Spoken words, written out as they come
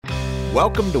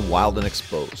Welcome to Wild and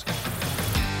Exposed,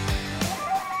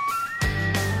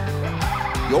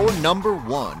 your number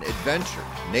one adventure,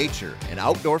 nature, and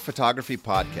outdoor photography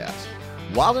podcast.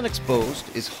 Wild and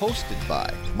Exposed is hosted by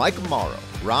Mike Amaro,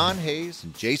 Ron Hayes,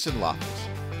 and Jason Loftus.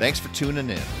 Thanks for tuning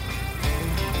in.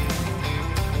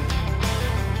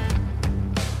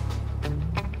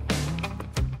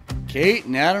 Kate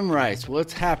and Adam Rice,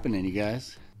 what's happening, you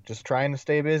guys? Just trying to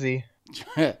stay busy.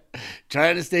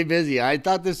 Trying to stay busy. I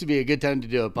thought this would be a good time to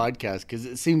do a podcast because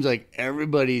it seems like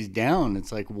everybody's down.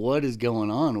 It's like, what is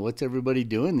going on? What's everybody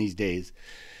doing these days?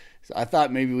 So I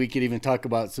thought maybe we could even talk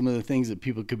about some of the things that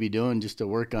people could be doing just to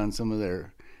work on some of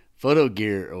their photo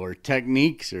gear or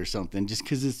techniques or something, just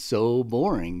because it's so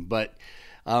boring. But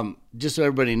just so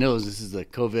everybody knows, this is the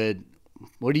COVID.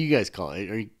 What do you guys call it?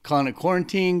 Are you calling it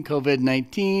quarantine,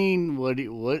 COVID-19?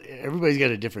 What? Everybody's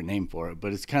got a different name for it,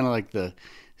 but it's kind of like the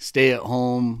stay at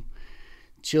home,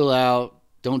 chill out,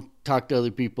 don't talk to other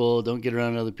people, don't get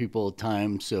around other people all the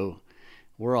time. So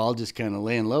we're all just kind of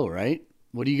laying low, right?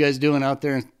 What are you guys doing out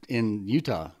there in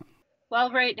Utah? Well,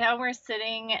 right now we're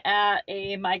sitting at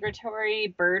a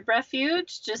migratory bird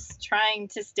refuge, just trying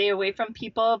to stay away from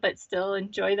people, but still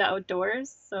enjoy the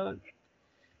outdoors. So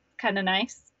kind of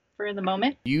nice for the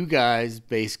moment. You guys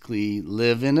basically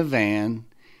live in a van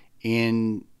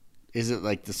in... Is it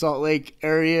like the Salt Lake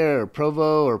area or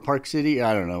Provo or Park City?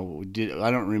 I don't know.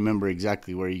 I don't remember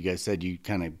exactly where you guys said you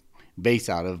kind of base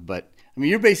out of, but I mean,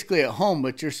 you're basically at home,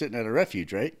 but you're sitting at a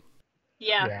refuge, right?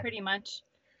 Yeah. Pretty much.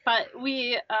 But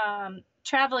we,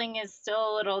 traveling is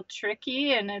still a little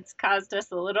tricky, and it's caused us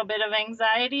a little bit of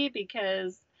anxiety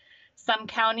because some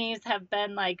counties have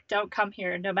been like, don't come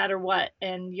here no matter what,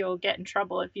 and you'll get in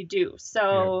trouble if you do.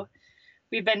 So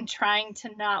we've been trying to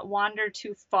not wander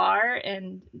too far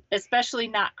and especially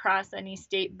not cross any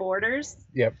state borders.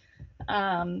 Yep.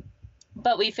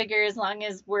 But we figure as long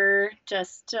as we're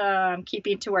just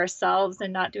keeping to ourselves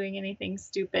and not doing anything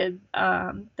stupid,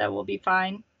 that we'll be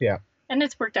fine. Yeah. And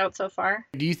it's worked out so far.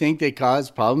 Do you think they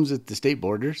cause problems at the state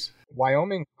borders?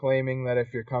 Wyoming claiming that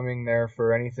if you're coming there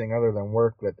for anything other than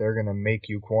work, that they're going to make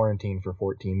you quarantine for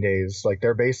 14 days. Like,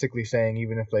 they're basically saying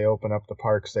even if they open up the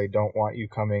parks, they don't want you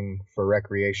coming for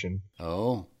recreation.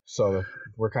 Oh. So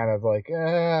we're kind of like,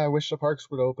 I wish the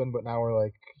parks would open, but now we're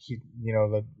like,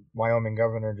 the Wyoming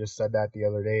governor just said that the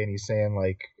other day, and he's saying,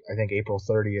 like, I think April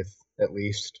 30th at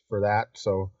least for that.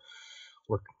 So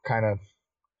we're kind of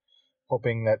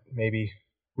hoping that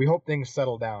we hope things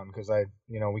settle down, because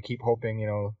we keep hoping,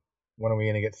 when are we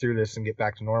going to get through this and get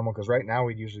back to normal? Because right now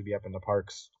we'd usually be up in the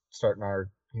parks starting our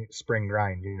spring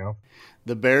grind,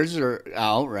 The bears are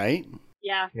out, right?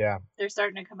 Yeah. Yeah. They're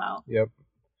starting to come out. Yep.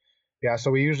 Yeah, so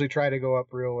we usually try to go up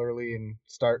real early and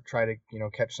try to,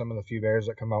 catch some of the few bears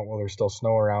that come out while there's still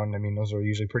snow around. I mean, those are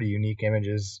usually pretty unique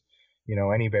images.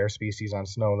 Any bear species on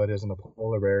snow that isn't a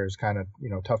polar bear is kind of,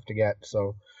 tough to get.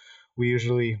 So we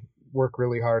usually work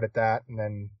really hard at that, and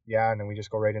then we just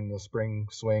go right into the spring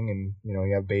swing, and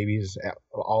you have babies,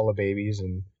 all the babies,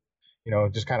 and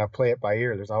just kind of play it by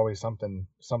ear. There's always something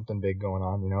big going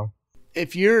on.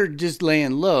 If you're just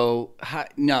laying low,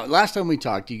 now last time we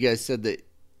talked, you guys said that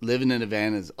living in a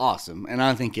van is awesome, and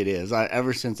I think it is.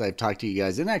 Ever since I've talked to you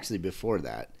guys, and actually before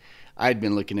that, I'd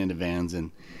been looking into vans,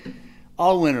 and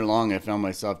all winter long I found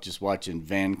myself just watching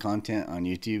van content on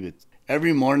YouTube.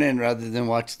 Every morning, rather than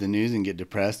watch the news and get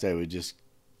depressed, I would just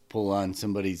pull on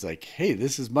somebody's like, hey,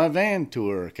 this is my van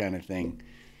tour kind of thing.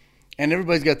 And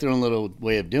everybody's got their own little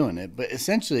way of doing it. But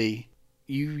essentially,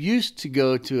 you used to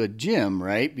go to a gym,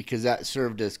 right? Because that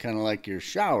served as kind of like your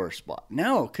shower spot.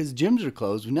 Now, because gyms are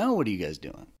closed, now what are you guys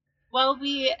doing? Well,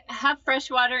 we have fresh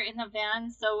water in the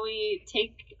van, so we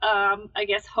take,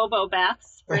 hobo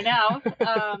baths for now.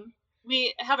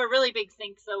 We have a really big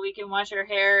sink so we can wash our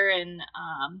hair and,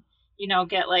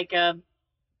 get like a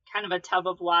kind of a tub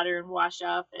of water and wash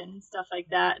up and stuff like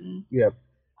that. And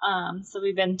so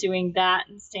we've been doing that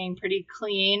and staying pretty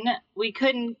clean. We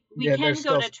can go to truck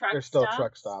stops. There's still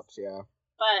truck stops, yeah.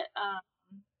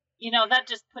 But, that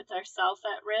just puts ourselves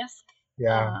at risk.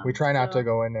 Yeah, we try not to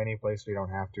go in any place we don't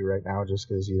have to right now, just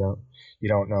because you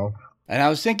don't know. And I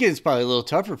was thinking it's probably a little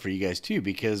tougher for you guys too,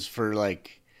 because for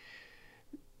like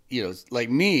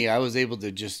me, I was able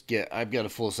to I've got a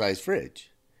full size fridge.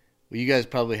 Well, you guys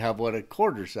probably have a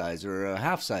quarter size or a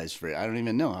half size fridge. I don't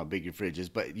even know how big your fridge is,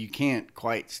 but you can't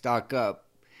quite stock up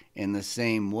in the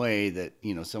same way that,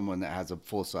 someone that has a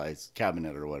full size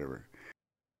cabinet or whatever.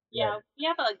 Yeah, we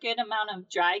have a good amount of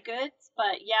dry goods,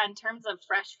 but in terms of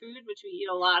fresh food, which we eat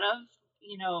a lot of,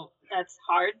 that's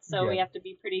hard. So we have to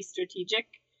be pretty strategic,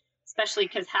 especially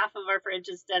because half of our fridge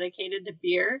is dedicated to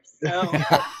beer. So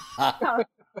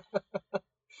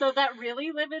So that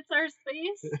really limits our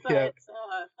space, but Yeah.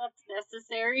 that's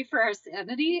necessary for our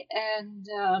sanity. And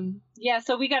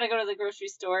so we got to go to the grocery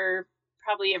store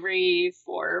probably every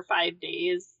 4 or 5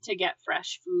 days to get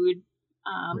fresh food.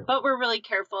 But we're really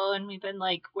careful, and we've been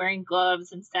like wearing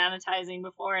gloves and sanitizing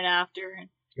before and after. And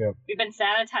Yep. we've been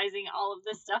sanitizing all of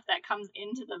the stuff that comes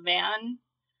into the van.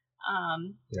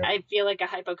 Yep. I feel like a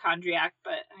hypochondriac,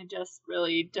 but I just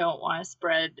really don't want to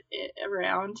spread it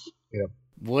around. Yep.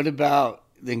 What about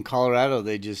in Colorado?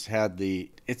 They just had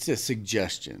it's a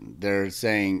suggestion. They're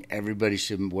saying everybody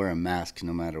should wear a mask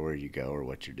no matter where you go or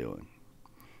what you're doing.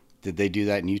 Did they do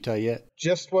that in Utah yet?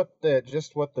 Just what the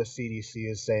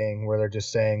CDC is saying, where they're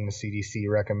just saying the CDC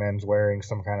recommends wearing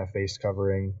some kind of face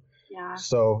covering. Yeah.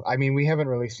 So, I mean, we haven't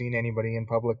really seen anybody in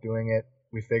public doing it.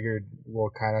 We figured we'll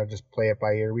kind of just play it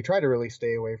by ear. We try to really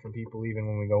stay away from people even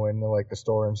when we go into like the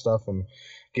store and stuff, and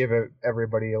give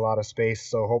everybody a lot of space.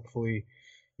 So hopefully,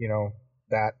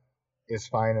 that is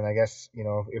fine. And I guess,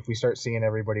 if we start seeing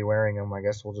everybody wearing them, I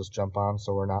guess we'll just jump on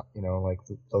so we're not, like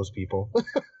those people.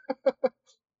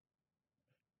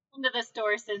 Into the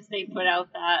store since they put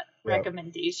out that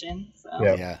recommendation. So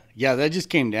Yeah, that just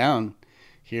came down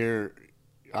here,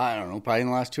 I don't know, probably in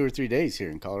the last 2 or 3 days here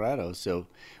in Colorado. So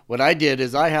what I did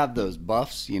is I have those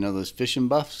buffs, those fishing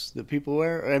buffs that people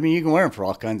wear. I mean, you can wear them for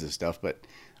all kinds of stuff, but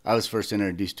I was first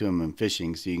introduced to them in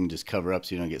fishing, so you can just cover up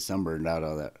so you don't get sunburned out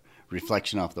of that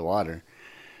reflection off the water.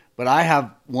 But I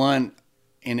have one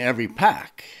in every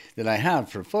pack that I have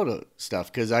for photo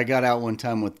stuff, because I got out one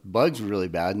time with bugs really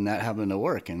bad and that happened to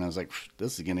work, and I was like,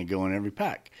 this is going to go in every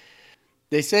pack.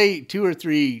 They say 2 or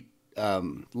 3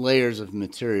 layers of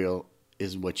material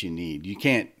is what you need. You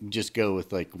can't just go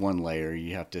with like one layer.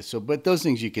 You have to, but those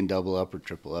things you can double up or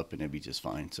triple up and it'd be just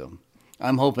fine. So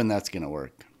I'm hoping that's going to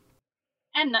work.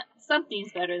 And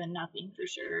something's better than nothing for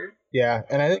sure. Yeah,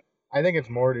 and I think it's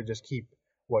more to just keep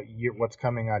what's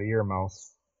coming out of your mouth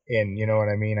in, you know what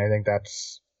I mean? I think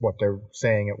that's what they're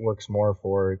saying it works more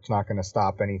for. It's not going to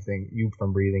stop you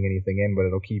from breathing anything in, but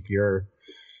it'll keep your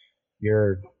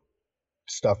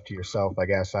stuff to yourself, I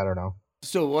guess. I don't know.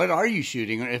 So what are you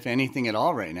shooting, or if anything at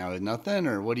all right now? Is nothing,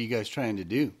 or what are you guys trying to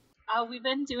do? We've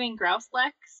been doing grouse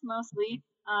leks mostly,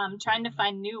 trying to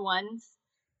find new ones,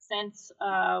 since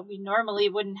we normally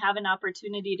wouldn't have an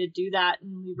opportunity to do that,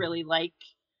 and we really like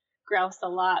grouse a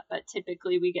lot, but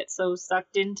typically we get so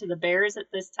sucked into the bears at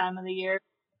this time of the year.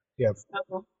 Yep.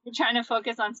 So we're trying to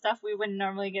focus on stuff we wouldn't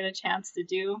normally get a chance to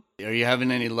do. Are you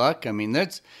having any luck? I mean,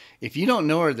 if you don't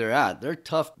know where they're at, they're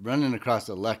tough. Running across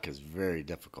a lek is very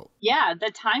difficult. Yeah, the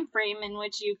time frame in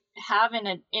which you have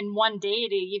in one day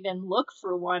to even look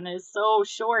for one is so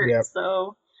short. Yep.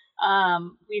 So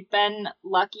we've been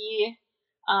lucky.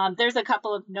 There's a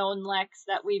couple of known leks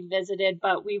that we visited,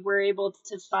 but we were able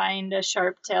to find a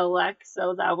sharp-tail lek,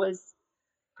 so that was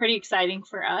pretty exciting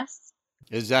for us.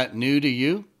 Is that new to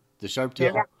you, the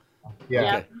sharp-tail?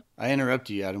 Yeah. Okay. I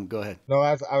interrupted you, Adam. Go ahead. No,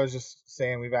 I was just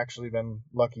saying we've actually been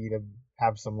lucky to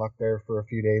have some luck there for a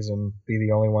few days and be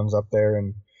the only ones up there.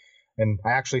 And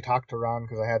I actually talked to Ron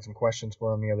because I had some questions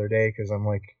for him the other day, because I'm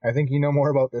like, I think you know more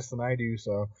about this than I do.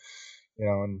 So,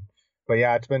 but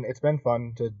yeah, it's been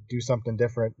fun to do something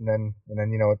different. And then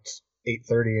it's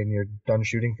 8:30 and you're done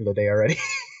shooting for the day already.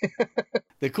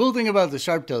 The cool thing about the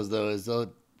sharp-tails, though, is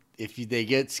if they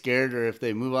get scared or if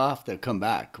they move off, they'll come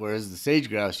back. Whereas the sage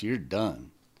grouse, you're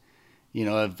done.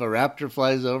 If a raptor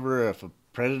flies over, or if a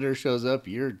predator shows up,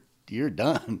 you're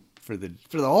done for the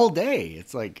whole day.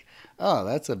 It's like, oh,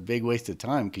 that's a big waste of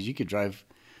time, because you could drive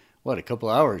a couple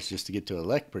hours just to get to a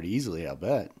lek pretty easily, I'll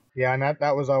bet. Yeah, and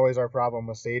that was always our problem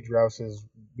with sage grouse, is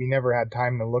we never had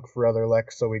time to look for other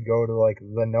leks, so we'd go to like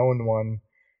the known one,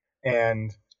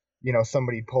 and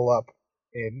somebody'd pull up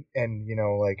and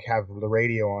like have the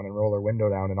radio on and roll their window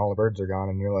down and all the birds are gone,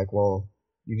 and you're like, well,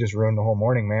 you just ruined the whole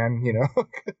morning, man.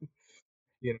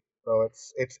 So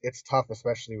it's tough,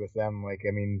 especially with them. Like,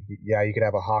 I mean, yeah, you could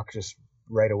have a hawk just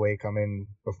right away come in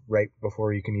right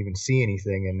before you can even see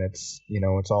anything, and it's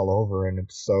it's all over, and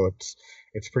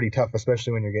it's pretty tough,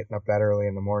 especially when you're getting up that early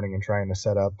in the morning and trying to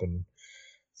set up and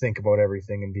think about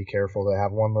everything and be careful to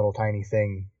have one little tiny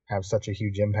thing have such a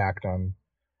huge impact on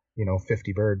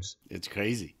 50 birds. It's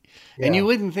crazy. Yeah. And you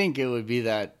wouldn't think it would be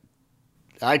that.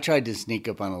 I tried to sneak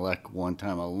up on a lek one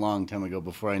time, a long time ago,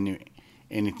 before I knew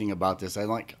anything about this. I'm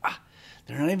like,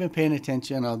 they're not even paying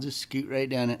attention. I'll just scoot right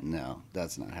down it. No,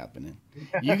 that's not happening.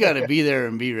 You got to be there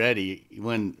and be ready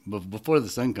before the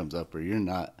sun comes up, or you're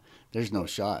not. There's no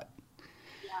shot.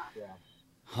 Yeah.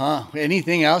 Huh?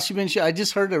 Anything else you've been shooting? I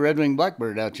just heard a red-winged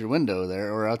blackbird out your window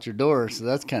there, or out your door. So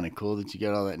that's kind of cool that you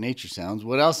got all that nature sounds.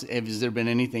 What else? Has there been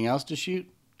anything else to shoot?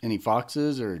 Any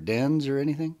foxes or dens or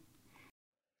anything?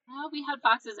 we had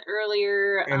foxes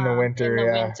earlier In the winter, In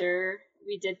the yeah. winter,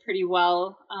 we did pretty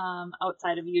well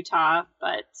outside of Utah,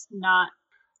 but not.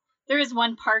 There is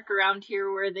one park around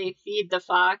here where they feed the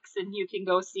fox, and you can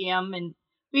go see them, and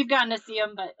we've gotten to see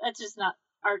them, but that's just not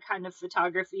our kind of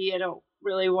photography. I don't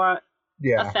really want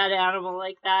Yeah. a fed animal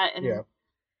like that, and Yeah.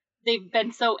 they've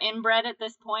been so inbred at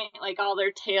this point, like all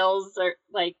their tails are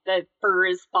like the fur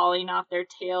is falling off their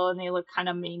tail, and they look kind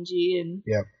of mangy, and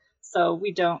Yep. so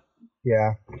we don't.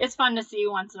 Yeah. It's fun to see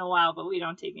once in a while, but we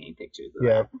don't take any pictures of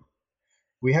Yeah. that.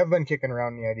 We have been kicking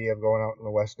around the idea of going out in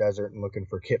the West Desert and looking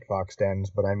for kit fox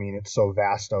dens, but I mean, it's so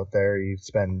vast out there, you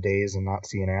spend days and not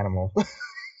see an animal.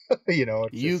 You know,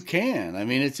 it's You just, can. I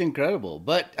mean, it's incredible.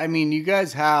 But, I mean, you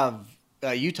guys have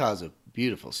Utah's a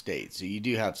beautiful state, so you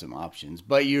do have some options.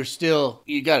 But you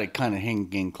got to kind of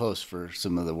hang in close for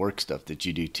some of the work stuff that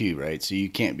you do too, right? So you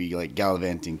can't be like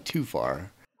gallivanting too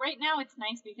far. Right now it's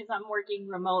nice because I'm working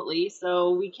remotely,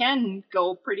 so we can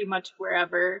go pretty much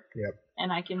wherever. Yep.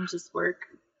 And I can just work.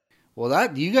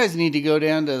 Well, you guys need to go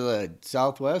down to the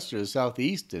southwest or the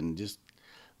southeast and just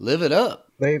live it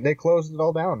up. they closed it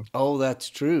all down. Oh, that's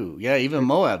true. Yeah, even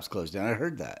Moab's closed down. I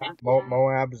heard that.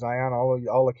 Moab, Zion,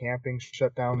 all the camping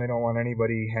shut down. They don't want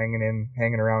anybody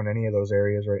hanging around any of those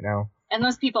areas right now. And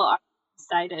those people are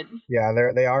excited. Yeah,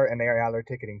 they're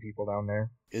ticketing people down there.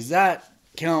 Is that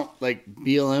count like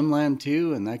BLM land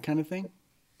too and that kind of thing?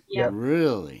 Yeah.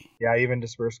 Really? Yeah, even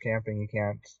dispersed camping, you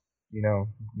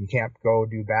can't go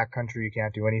do backcountry. You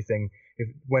can't do anything.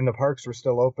 When the parks were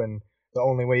still open, the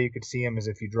only way you could see them is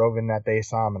if you drove in that day,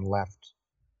 saw them, and left.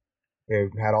 They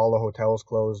had all the hotels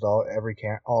closed, all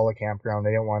the campground.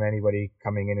 They didn't want anybody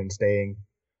coming in and staying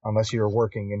unless you were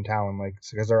working in town, like,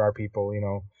 because there are people,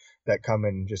 that come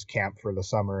and just camp for the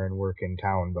summer and work in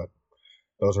town, but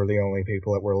those are the only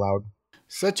people that were allowed.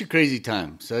 Such a crazy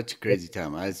time.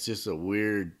 It's just a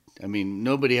weird, I mean,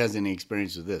 nobody has any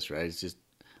experience with this, right? It's just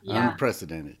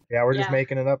unprecedented. Yeah, we're just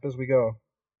making it up as we go.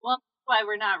 Well, that's why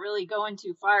we're not really going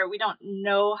too far. We don't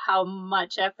know how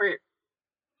much effort,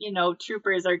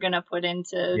 troopers are going to put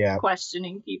into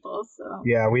questioning people. So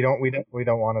yeah, we don't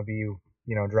want to be,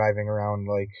 driving around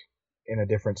like in a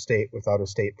different state without a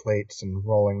state plates and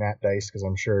rolling that dice, because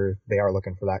I'm sure they are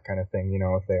looking for that kind of thing,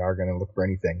 if they are going to look for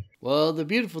anything. Well, the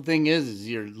beautiful thing is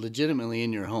you're legitimately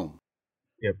in your home.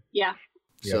 Yep. Yeah.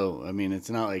 So, I mean, it's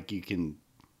not like you can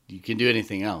do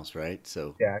anything else, right?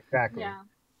 So yeah, exactly. Yeah.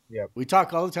 Yep. We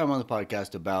talk all the time on the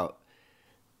podcast about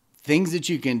things that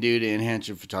you can do to enhance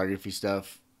your photography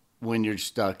stuff when you're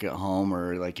stuck at home,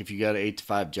 or like if you got an 8 to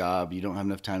 5 job, you don't have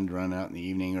enough time to run out in the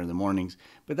evening or the mornings,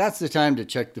 but that's the time to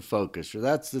check the focus, or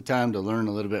that's the time to learn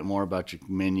a little bit more about your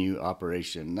menu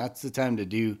operation. That's the time to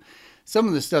do some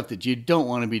of the stuff that you don't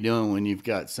want to be doing when you've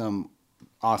got some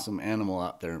awesome animal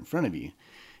out there in front of you.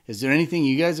 Is there anything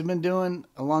you guys have been doing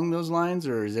along those lines,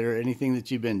 or is there anything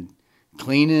that you've been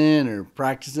cleaning or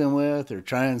practicing with or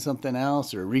trying something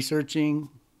else or researching?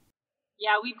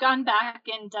 Yeah, we've gone back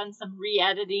and done some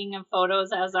re-editing of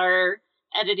photos as our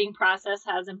editing process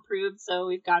has improved. So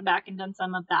we've gone back and done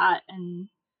some of that. And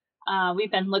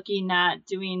we've been looking at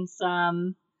doing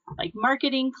some like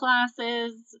marketing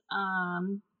classes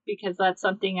because that's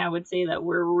something I would say that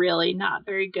we're really not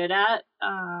very good at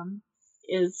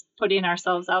is putting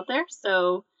ourselves out there.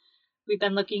 So we've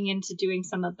been looking into doing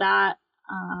some of that.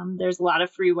 There's a lot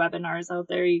of free webinars out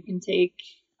there you can take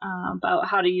about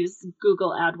how to use Google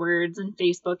AdWords and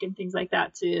Facebook and things like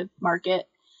that to market.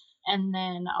 And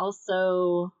then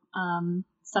also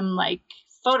some like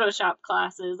Photoshop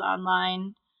classes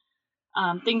online,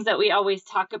 things that we always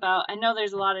talk about. I know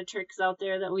there's a lot of tricks out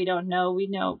there that we don't know. We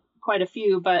know quite a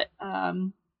few, but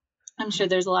I'm sure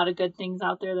there's a lot of good things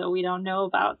out there that we don't know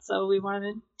about. So we want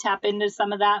to tap into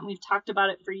some of that. And we've talked about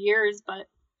it for years, but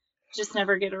just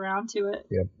never get around to it.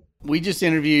 Yep. We just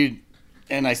interviewed,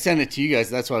 and I sent it to you guys.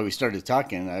 That's why we started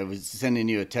talking. I was sending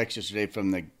you a text yesterday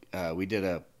from we did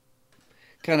a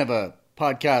kind of a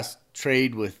podcast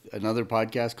trade with another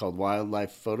podcast called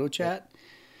Wildlife Photo Chat.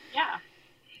 Yeah.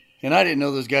 And I didn't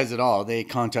know those guys at all. They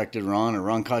contacted Ron, or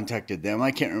Ron contacted them.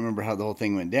 I can't remember how the whole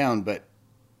thing went down, but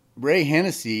Ray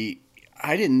Hennessy,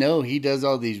 I didn't know he does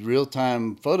all these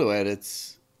real-time photo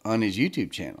edits on his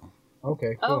YouTube channel.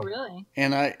 Okay, cool. Oh, really?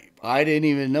 And I didn't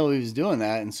even know he was doing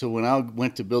that. And so when I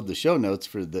went to build the show notes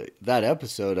for that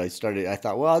episode, I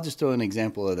thought, well, I'll just throw an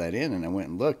example of that in. And I went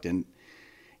and looked, and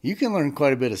you can learn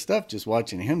quite a bit of stuff just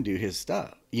watching him do his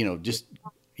stuff. Just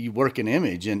you work an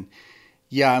image. And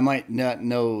yeah, I might not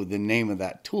know the name of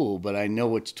that tool, but I know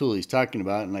which tool he's talking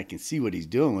about, and I can see what he's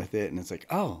doing with it. And it's like,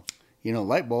 oh,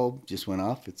 light bulb just went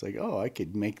off. It's like, oh, I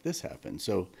could make this happen.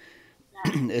 So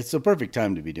it's the perfect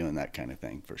time to be doing that kind of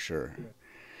thing for sure.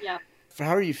 Yeah.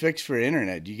 how are you fixed for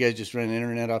internet? Do you guys just run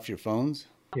internet off your phones?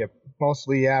 Yep,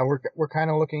 mostly. Yeah, we're kind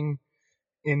of looking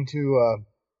into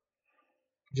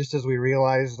just as we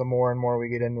realize the more and more we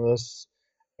get into this,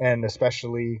 and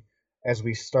especially as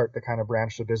we start to kind of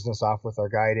branch the business off with our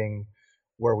guiding,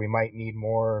 where we might need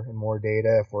more and more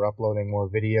data if we're uploading more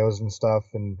videos and stuff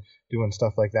and doing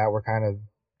stuff like that. We're kind of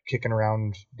kicking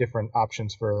around different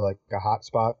options for like a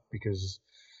hotspot, because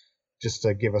just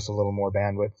to give us a little more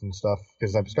bandwidth and stuff,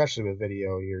 because especially with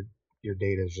video, your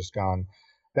data is just gone.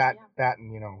 That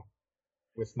and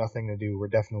with nothing to do, we're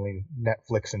definitely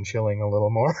Netflix and chilling a little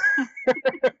more.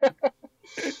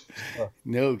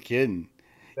 No kidding.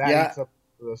 That eats up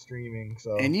the streaming.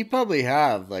 So, and you probably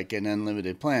have like an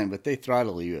unlimited plan, but they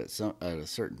throttle you at a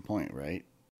certain point, right?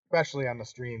 Especially on the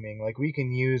streaming, like we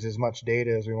can use as much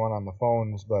data as we want on the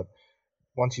phones, but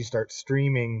once you start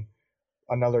streaming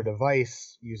another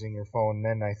device using your phone,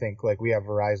 then I think, like we have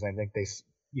Verizon, I think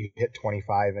you hit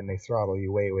 25 and they throttle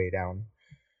you way down.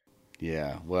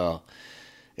 Yeah, well,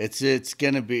 it's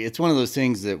one of those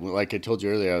things that, like I told you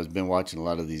earlier, I've been watching a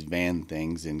lot of these van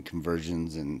things and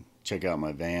conversions and check out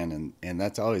my van, and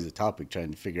that's always a topic,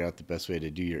 trying to figure out the best way to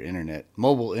do your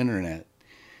mobile internet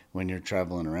when you're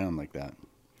traveling around like that.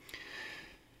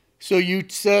 So you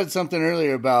said something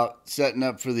earlier about setting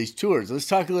up for these tours. Let's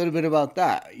talk a little bit about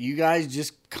that. You guys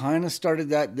just kind of started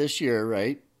that this year,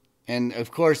 right? And of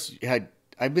course,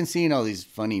 I've been seeing all these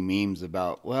funny memes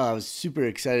about, well, I was super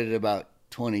excited about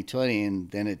 2020 and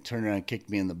then it turned around and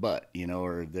kicked me in the butt,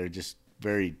 or they're just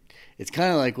it's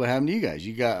kind of like what happened to you guys.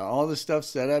 You got all the stuff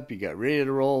set up, you got ready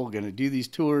to roll, going to do these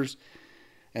tours,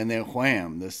 and then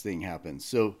wham, this thing happens.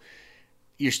 So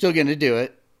you're still going to do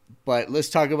it, but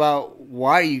let's talk about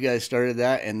why you guys started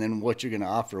that and then what you're going to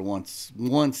offer once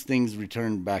things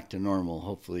return back to normal.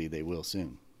 Hopefully they will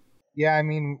soon. Yeah, I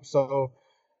mean, so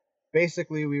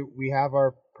basically we have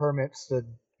our permits to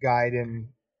guide in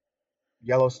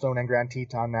Yellowstone and Grand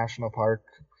Teton National Park.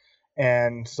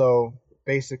 And so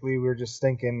basically we're just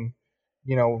thinking,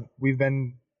 we've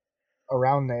been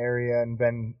around the area and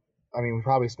we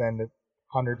probably spend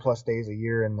 100+ days a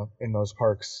year in those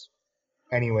parks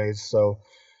anyways. So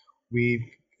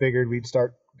we figured we'd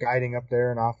start guiding up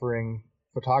there and offering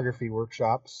photography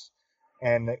workshops,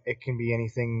 and it can be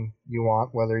anything you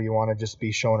want, whether you want to just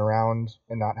be shown around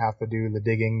and not have to do the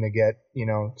digging to get,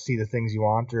 see the things you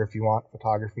want, or if you want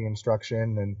photography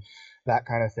instruction and that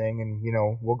kind of thing. And,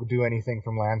 we'll do anything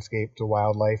from landscape to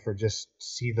wildlife, or just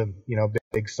see the,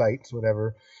 big sites,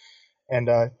 whatever. And,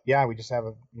 we just have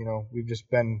we've just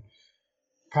been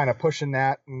kind of pushing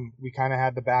that, and we kind of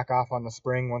had to back off on the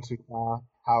spring once we saw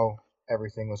how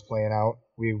everything was playing out.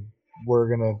 We were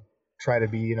going to try to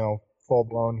be, full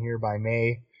blown here by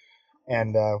May.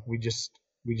 And, we just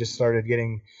started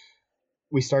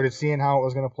seeing how it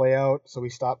was going to play out. So we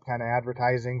stopped kind of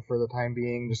advertising for the time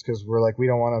being, just because we're like, we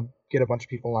don't want to get a bunch of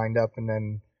people lined up and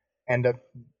then end up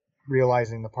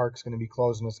realizing the park's going to be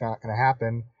closed and it's not going to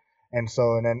happen. And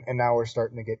so, and now we're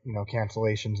starting to get,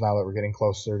 cancellations now that we're getting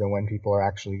closer to when people are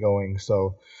actually going.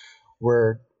 So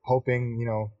we're hoping,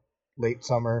 late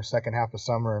summer, second half of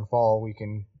summer and fall, we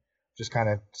can just kind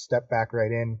of step back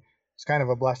right in. It's kind of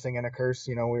a blessing and a curse.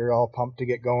 We were all pumped to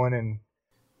get going and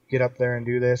get up there and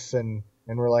do this. And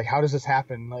we're like, how does this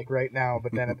happen like right now?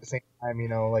 But then at the same time,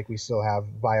 like we still have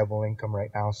viable income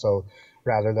right now. So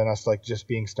rather than us like just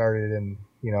being started and,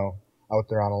 out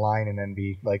there on a line and then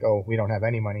be like, oh, we don't have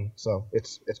any money. So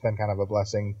it's been kind of a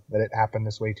blessing that it happened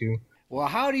this way too. Well,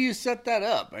 how do you set that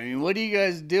up? I mean, what are you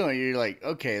guys doing? You're like,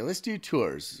 okay, let's do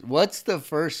tours. What's the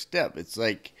first step? It's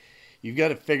like, you've got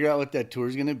to figure out what that tour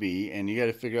is going to be. And you got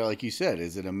to figure out, like you said,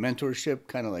 is it a mentorship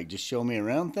kind of like just show me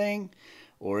around thing?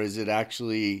 Or is it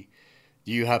actually,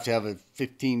 do you have to have a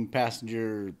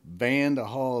 15-passenger van to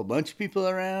haul a bunch of people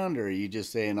around? Or are you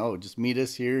just saying, oh, just meet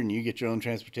us here and you get your own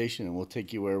transportation and we'll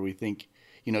take you where we think,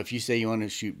 if you say you want to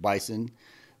shoot bison,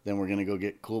 then we're going to go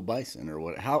get cool bison, or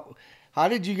what? How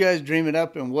did you guys dream it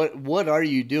up, and what are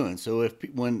you doing? So if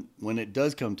when it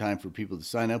does come time for people to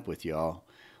sign up with y'all,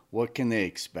 what can they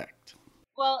expect?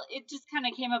 Well, it just kind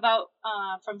of came about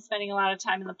from spending a lot of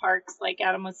time in the parks, like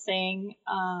Adam was saying.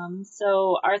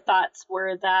 So our thoughts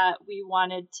were that we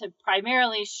wanted to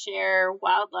primarily share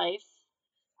wildlife.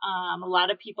 A lot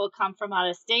of people come from out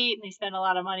of state and they spend a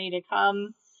lot of money to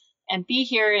come and be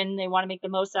here, and they want to make the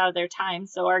most out of their time.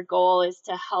 So our goal is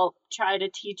to help try to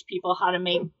teach people how to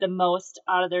make the most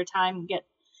out of their time,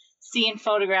 see and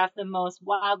photograph the most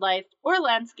wildlife or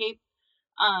landscape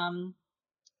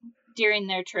during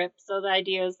their trip. So the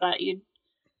idea is that you'd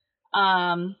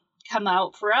come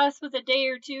out for us with a day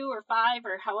or 2 or 5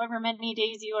 or however many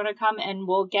days you want to come, and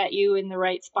we'll get you in the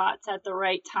right spots at the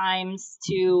right times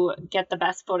to get the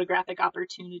best photographic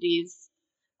opportunities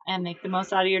and make the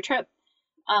most out of your trip.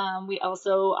 We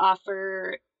also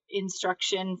offer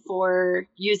instruction for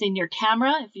using your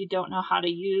camera if you don't know how to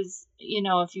use,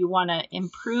 if you want to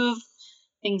improve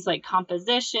things like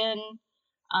composition,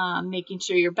 making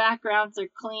sure your backgrounds are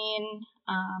clean,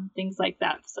 things like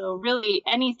that. So really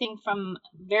anything from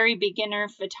very beginner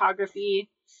photography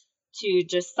to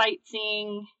just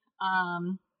sightseeing,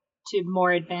 to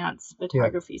more advanced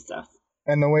photography stuff.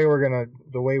 And the way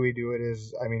we do it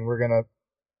is, we're going to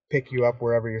pick you up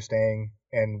wherever you're staying,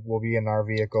 and we'll be in our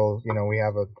vehicle. We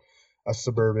have a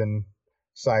suburban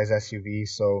size SUV.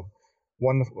 So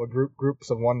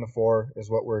groups of 1 to 4 is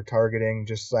what we're targeting.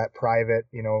 Just that private,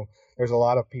 there's a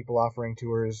lot of people offering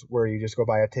tours where you just go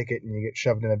buy a ticket and you get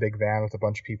shoved in a big van with a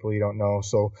bunch of people you don't know.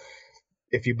 So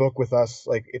if you book with us,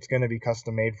 like, it's going to be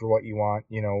custom made for what you want.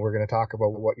 We're going to talk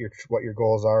about what your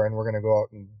goals are, and we're going to go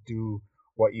out and do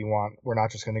what you want. We're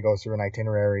not just going to go through an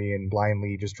itinerary and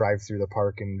blindly just drive through the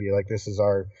park and be like, this is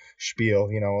our spiel.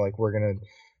 Like, we're going to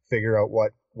figure out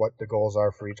what the goals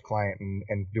are for each client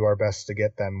and do our best to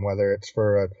get them, whether it's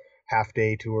for a half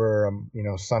day tour,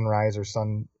 sunrise or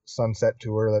sunset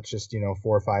tour that's just 4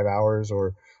 or 5 hours,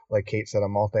 or like Kate said, a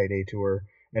multi-day tour.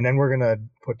 And then we're going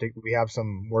to we have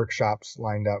some workshops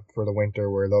lined up for the winter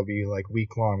where there'll be like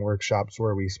week-long workshops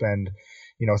where we spend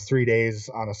 3 days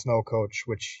on a snow coach,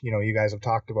 which you guys have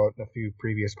talked about in a few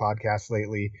previous podcasts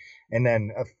lately, and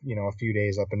then a few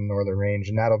days up in the Northern Range.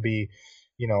 And that'll be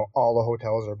all the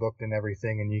hotels are booked and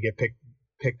everything, and you get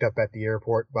picked up at the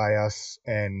airport by us,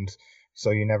 and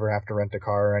so you never have to rent a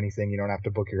car or anything. You don't have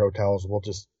to book your hotels. We'll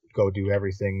just go do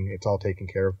everything. It's all taken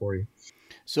care of for you.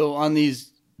 So on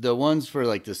the ones for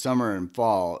like the summer and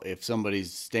fall, if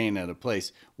somebody's staying at a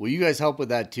place, will you guys help with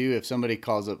that too? If somebody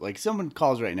calls up, like someone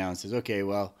calls right now and says, okay,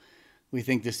 well, we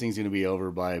think this thing's going to be over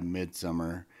by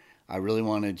midsummer. I really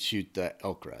want to shoot the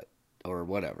elk rut or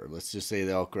whatever. Let's just say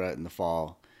the elk rut in the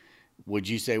fall. Would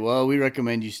you say, well, we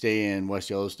recommend you stay in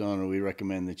West Yellowstone, or we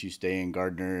recommend that you stay in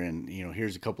Gardner, and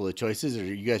here's a couple of choices? Or are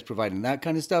you guys providing that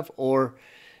kind of stuff? Or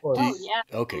yeah.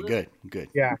 Okay, good.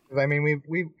 Yeah, because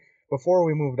we before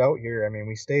we moved out here,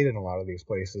 we stayed in a lot of these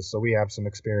places, so we have some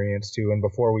experience too. And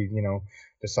before we,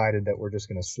 decided that we're just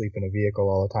going to sleep in a vehicle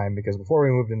all the time, because before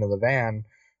we moved into the van,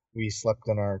 we slept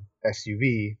in our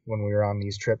SUV when we were on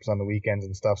these trips on the weekends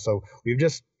and stuff. So we've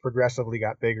just progressively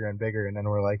got bigger and bigger, and then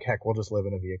we're like, heck, we'll just live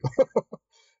in a vehicle.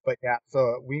 But yeah,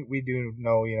 so we do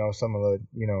know, some of the,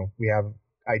 we have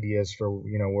ideas for,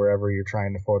 wherever you're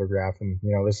trying to photograph. And,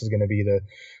 this is going to be the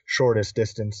shortest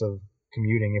distance of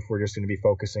commuting if we're just going to be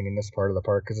focusing in this part of the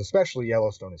park, because especially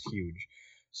Yellowstone is huge.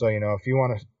 So, if you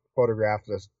want to photograph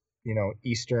this,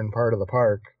 eastern part of the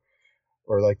park,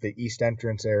 or like the east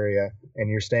entrance area, and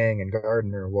you're staying in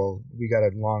Gardner, well, we got a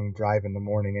long drive in the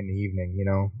morning and the evening,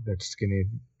 that's going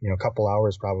to, a couple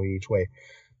hours probably each way.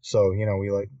 So,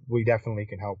 we definitely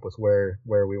can help with where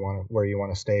you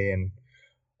want to stay. And,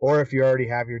 or if you already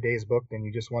have your days booked and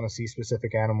you just want to see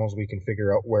specific animals, we can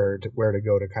figure out where to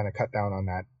go to kind of cut down on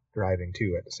that driving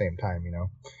too at the same time,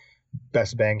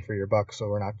 best bang for your buck. So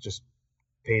we're not just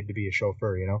paid to be a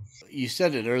chauffeur, You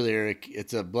said it earlier,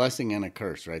 it's a blessing and a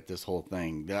curse, right? This whole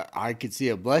thing. I could see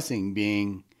a blessing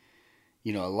being,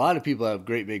 a lot of people have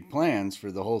great big plans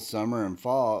for the whole summer and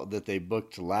fall that they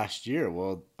booked last year.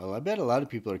 Well, I bet a lot of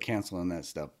people are canceling that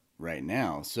stuff right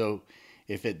now. So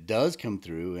if it does come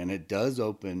through and it does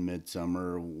open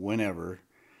midsummer or whenever,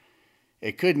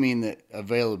 it could mean that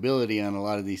availability on a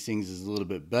lot of these things is a little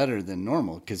bit better than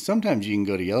normal, because sometimes you can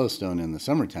go to Yellowstone in the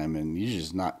summertime and you're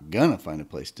just not going to find a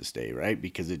place to stay, right?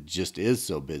 Because it just is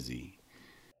so busy.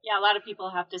 Yeah, a lot of people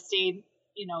have to stay,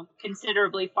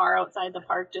 considerably far outside the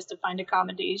park just to find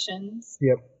accommodations.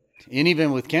 Yep. And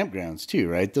even with campgrounds too,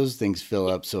 right? Those things fill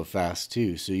up so fast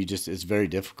too. So it's very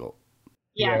difficult.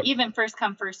 Yeah, Yep. Even first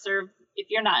come, first serve. If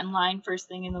you're not in line first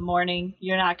thing in the morning,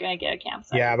 you're not going to get a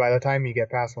campsite. Yeah, by the time you get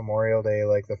past Memorial Day,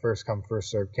 like the first come, first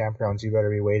served campgrounds, you better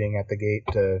be waiting at the gate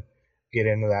to get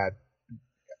into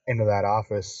that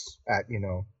office at,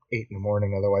 8 in the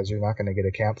morning. Otherwise, you're not going to get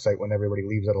a campsite when everybody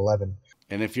leaves at 11.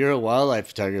 And if you're a wildlife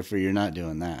photographer, you're not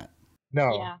doing that.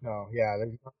 No, Yeah.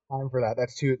 there's no time for that.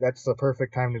 That's the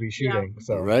perfect time to be shooting. Yeah.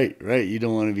 So Right. You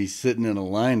don't want to be sitting in a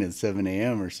line at 7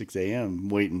 a.m. or 6 a.m.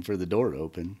 waiting for the door to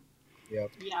open. Yep.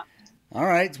 Yeah. All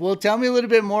right. Well, tell me a little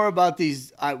bit more about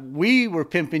these. We were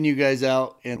pimping you guys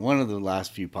out in one of the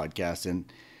last few podcasts, and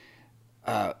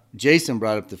Jason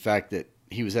brought up the fact that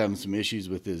he was having some issues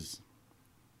with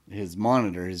his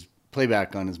monitor, his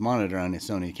playback on his monitor on his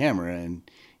Sony camera,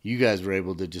 and you guys were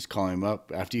able to just call him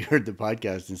up after you heard the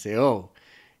podcast and say, oh,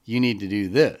 you need to do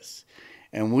this.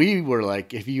 And we were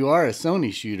like, if you are a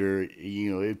Sony shooter,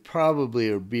 it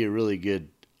probably would be a really good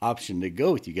option to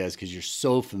go with you guys because you're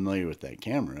so familiar with that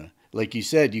camera. Like you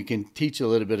said, you can teach a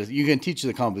little bit you can teach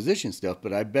the composition stuff,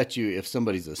 but I bet you if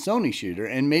somebody's a Sony shooter,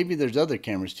 and maybe there's other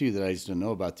cameras too that I just don't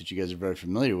know about that you guys are very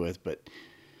familiar with, but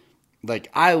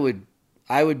like I would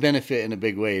benefit in a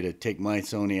big way to take my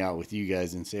Sony out with you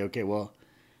guys and say, okay, well,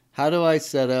 how do I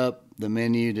set up the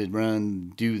menu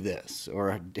to do this,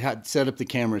 or set up the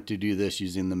camera to do this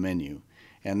using the menu?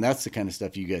 And that's the kind of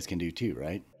stuff you guys can do too,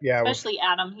 right? Yeah. Especially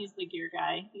Adam, he's the gear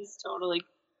guy. He's totally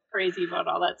crazy about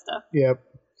all that stuff. Yep.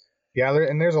 Yeah,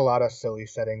 and there's a lot of silly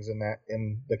settings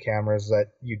in the cameras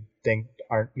that you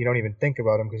don't even think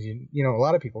about them because a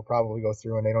lot of people probably go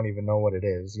through and they don't even know what it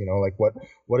is. Like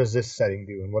what does this setting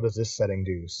do and what does this setting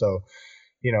do? So,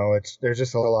 there's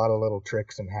just a lot of little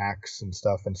tricks and hacks and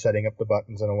stuff and setting up the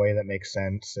buttons in a way that makes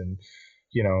sense and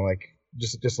like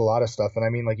just a lot of stuff. And I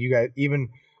mean, like you guys, even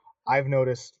I've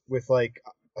noticed with like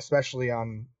especially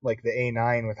on like the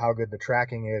A9 with how good the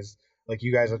tracking is. Like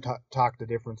you guys have talked the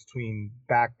difference between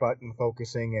back button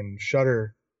focusing and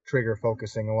shutter trigger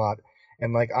focusing a lot.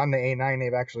 And like on the A9,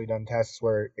 they've actually done tests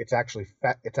where it's actually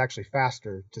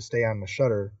faster to stay on the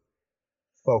shutter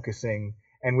focusing.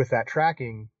 And with that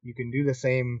tracking, you can do the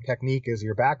same technique as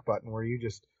your back button where you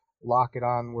just lock it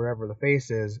on wherever the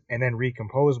face is and then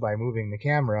recompose by moving the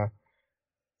camera.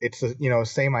 It's the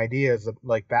same idea as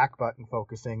like back button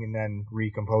focusing and then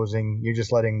recomposing. You're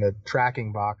just letting the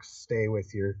tracking box stay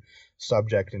with your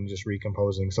subject and just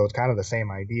recomposing. So it's kind of the same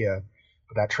idea,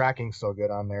 but that tracking's so good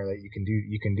on there that you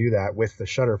can do that with the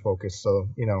shutter focus. So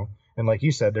and like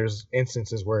you said, there's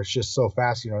instances where it's just so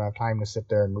fast you don't have time to sit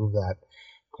there and move that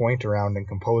point around and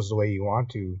compose the way you want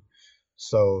to.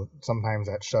 So sometimes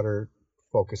that shutter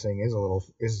focusing is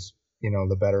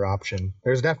the better option.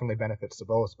 There's definitely benefits to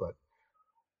both, but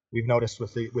we've noticed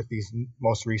with these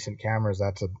most recent cameras,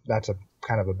 that's a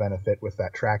kind of a benefit with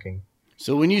that tracking.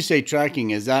 So when you say tracking,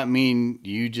 does that mean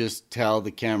you just tell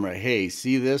the camera, hey,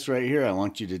 see this right here? I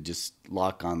want you to just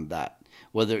lock on that.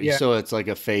 So it's like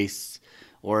a face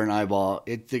or an eyeball.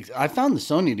 I found the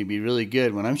Sony to be really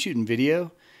good when I'm shooting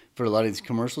video for a lot of these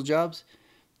commercial jobs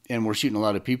and we're shooting a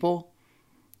lot of people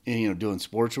and, doing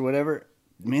sports or whatever.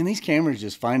 Man, these cameras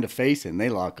just find a face and they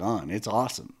lock on. It's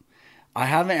awesome. I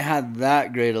haven't had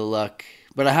that great of luck,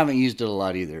 but I haven't used it a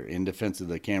lot either in defense of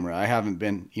the camera. I haven't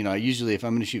been, usually if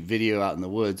I'm going to shoot video out in the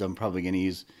woods, I'm probably going to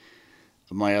use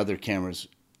my other cameras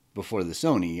before the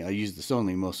Sony. I use the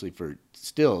Sony mostly for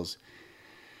stills.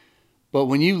 But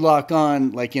when you lock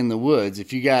on, like in the woods,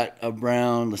 if you got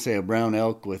let's say a brown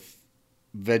elk with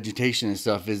vegetation and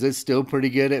stuff, is it still pretty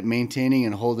good at maintaining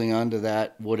and holding on to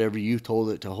that, whatever you told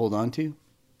it to hold on to?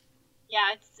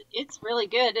 Yeah, it's really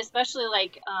good, especially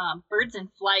like birds in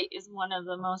flight is one of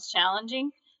the most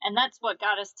challenging, and that's what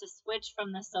got us to switch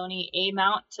from the Sony A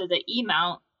mount to the E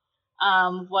mount.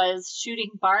 Was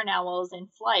shooting barn owls in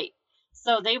flight.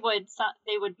 So they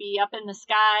would be up in the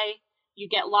sky, you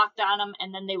get locked on them,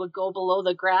 and then they would go below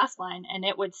the grass line, and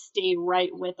it would stay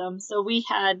right with them. So we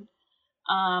had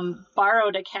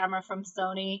borrowed a camera from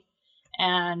Sony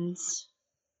and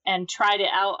tried it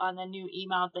out on the new E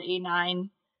mount, the A9.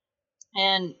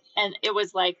 And it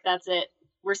was like, that's it.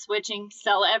 We're switching,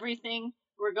 sell everything.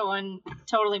 We're going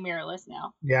totally mirrorless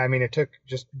now. Yeah, I mean, it took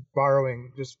just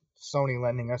Sony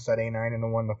lending us that A9 and the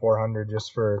 1-400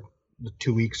 just for the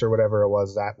 2 weeks or whatever it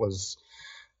was. That was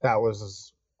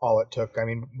all it took. I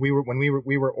mean, we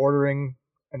were ordering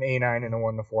an A9 and a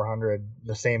 1-400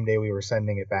 the same day we were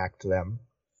sending it back to them.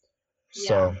 Yeah.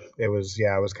 So it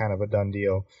was kind of a done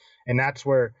deal. And that's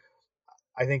where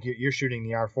I think you're shooting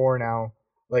the R4 now.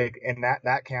 Like, and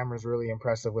that camera is really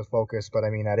impressive with focus, but I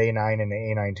mean that A9 and the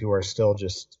A9 II are still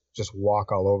just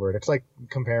walk all over it. It's like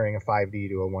comparing a 5D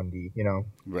to a 1D,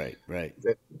 Right.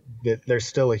 There's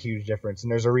still a huge difference,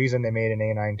 and there's a reason they made an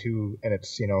A9 II, and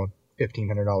it's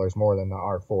 $1,500 more than the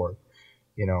R4.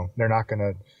 They're not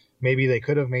gonna. Maybe they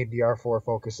could have made the R4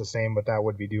 focus the same, but that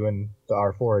would be doing the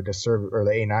R4 a disservice, or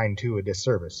the A9 II a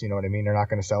disservice. You know what I mean? They're not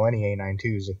going to sell any A9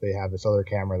 IIs if they have this other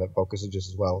camera that focuses just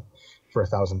as well for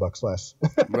 $1,000 less.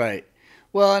 Right.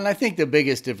 Well, and I think the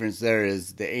biggest difference there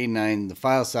is the A9. The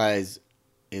file size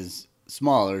is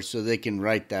smaller, so they can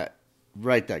write that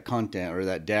content or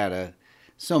that data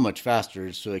so much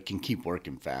faster, so it can keep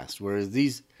working fast. Whereas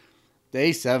the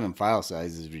A7 file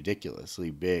size is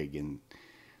ridiculously big, and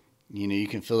you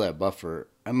can fill that buffer.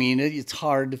 I mean, it's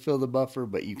hard to fill the buffer,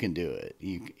 but you can do it.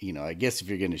 I guess if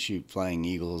you're going to shoot flying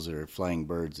eagles or flying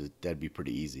birds, that'd be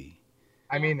pretty easy.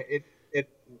 I mean,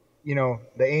 you know,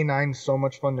 the A9's so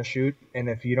much fun to shoot, and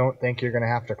if you don't think you're going to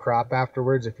have to crop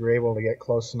afterwards, if you're able to get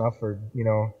close enough or, you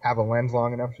know, have a lens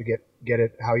long enough to get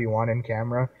it how you want in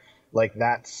camera, like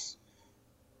that's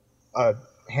a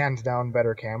hands down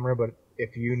better camera. But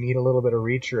if you need a little bit of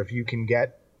reach, or if you can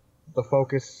get the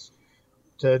focus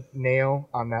to nail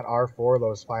on that R4,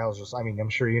 those files just, I mean, I'm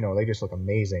sure you know, they just look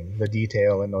amazing, the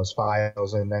detail in those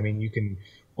files. And I mean, you can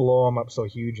blow them up so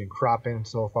huge and crop in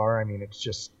so far. I mean,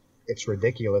 it's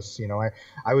ridiculous. You know,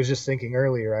 I was just thinking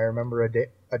earlier, I remember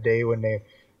a day when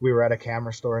we were at a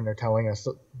camera store and they're telling us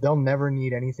they'll never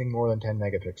need anything more than 10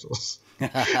 megapixels.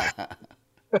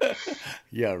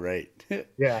 Yeah, right.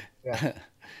 Yeah.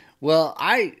 Well,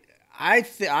 I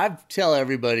tell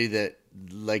everybody that,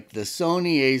 like, the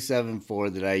Sony A7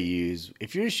 IV that I use,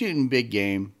 if you're shooting big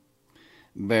game,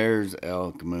 bears,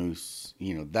 elk, moose,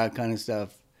 you know, that kind of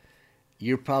stuff,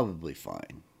 you're probably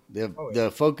fine.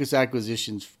 The focus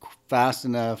acquisition's fast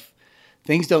enough.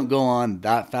 Things don't go on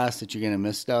that fast that you're going to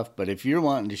miss stuff. But if you're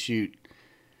wanting to shoot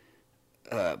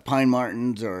pine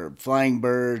martens or flying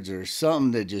birds or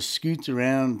something that just scoots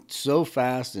around so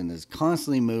fast and is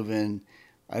constantly moving,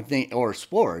 I think, or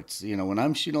sports, you know, when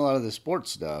I'm shooting a lot of the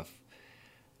sports stuff,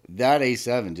 that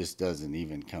A7 just doesn't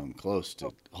even come close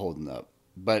to holding up.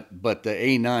 But the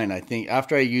A9, I think,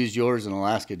 after I used yours in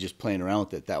Alaska, just playing around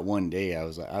with it that one day, I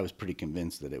was pretty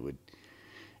convinced that it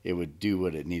would do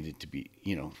what it needed to be.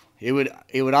 You know, it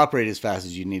would operate as fast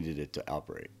as you needed it to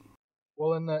operate.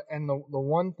 Well, and the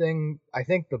one thing, I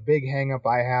think the big hang up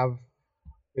I have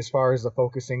as far as the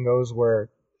focusing goes, where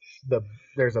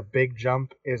there's a big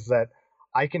jump, is that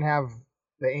I can have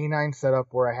the A9 set up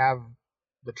where I have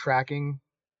the tracking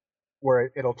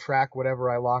where it'll track whatever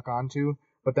I lock onto,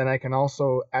 but then I can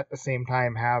also at the same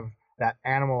time have that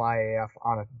animal IAF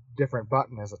on a different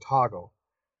button as a toggle.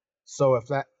 So if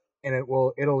that, and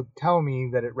it'll tell me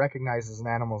that it recognizes an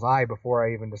animal's eye before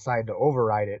I even decide to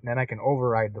override it, and then I can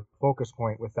override the focus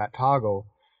point with that toggle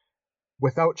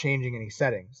without changing any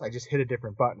settings. I just hit a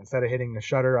different button. Instead of hitting the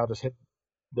shutter, I'll just hit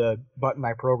the button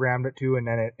I programmed it to, and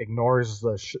then it ignores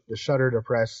the shutter to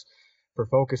press for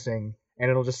focusing, and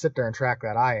it'll just sit there and track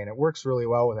that eye. And it works really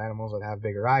well with animals that have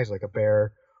bigger eyes, like a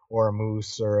bear or a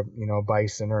moose or a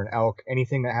bison or an elk.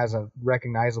 Anything that has a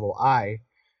recognizable eye,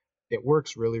 it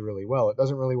works really, really well. It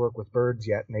doesn't really work with birds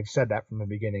yet, and they've said that from the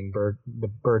beginning. The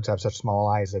birds have such small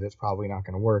eyes that it's probably not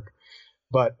going to work.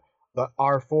 But the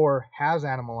R4 has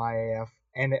animal IAF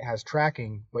and it has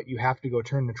tracking, but you have to go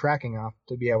turn the tracking off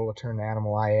to be able to turn the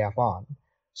animal IAF on.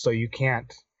 So you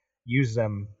can't use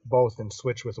them both and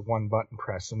switch with one button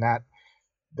press. And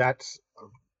that's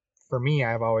for me,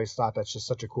 I've always thought that's just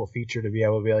such a cool feature to be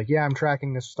able to be like, yeah, I'm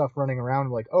tracking this stuff running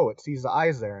around, like, oh, it sees the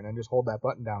eyes there, and then just hold that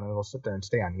button down and it'll sit there and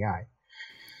stay on the eye.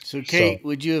 So, Kate,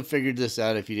 would you have figured this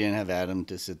out if you didn't have Adam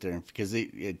to sit there? Because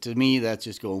to me, that's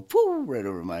just going poof right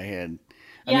over my head.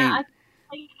 Yeah, I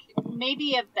think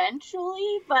maybe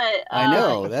eventually, but I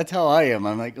know that's how I am.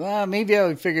 I'm like, well, maybe I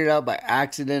would figure it out by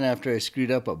accident after I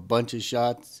screwed up a bunch of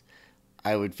shots.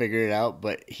 I would figure it out,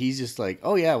 but he's just like,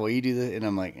 oh yeah, well you do that, and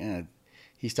I'm like,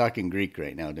 he's talking Greek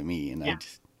right now to me, and yeah.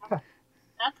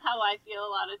 That's how I feel a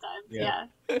lot of times. Yeah.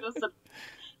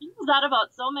 He knows that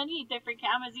about so many different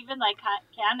cameras, even like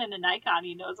Canon and Nikon.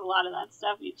 He knows a lot of that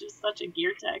stuff. He's just such a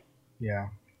gear tech. Yeah.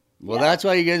 Well, that's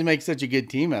why you guys make such a good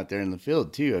team out there in the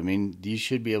field too. I mean, you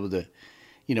should be able to,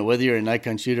 whether you're a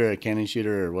Nikon shooter or a Canon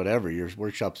shooter or whatever, your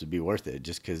workshops would be worth it,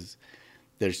 just because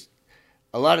there's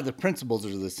a lot of the principles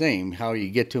are the same. How you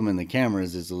get to them in the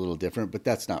cameras is a little different, but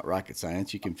that's not rocket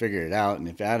science. You can figure it out. And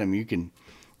if Adam, you can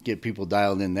get people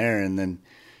dialed in there, and then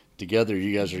together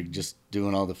you guys are just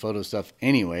doing all the photo stuff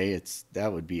anyway,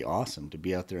 that would be awesome to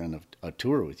be out there on a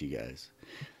tour with you guys.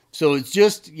 So it's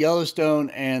just Yellowstone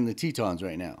and the Tetons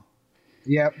right now.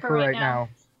 Yeah, for right now.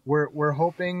 We're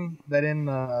hoping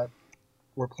that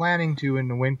we're planning to in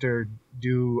the winter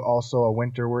do also a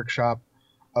winter workshop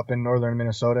up in northern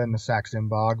Minnesota in the Saxon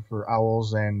Bog for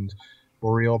owls and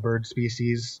boreal bird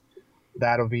species.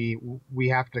 We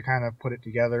have to kind of put it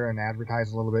together and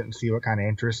advertise a little bit and see what kind of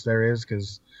interest there is,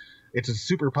 because it's a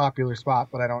super popular spot,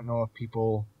 but I don't know if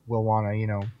people will want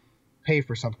to, pay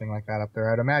for something like that up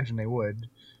there. I'd imagine they would.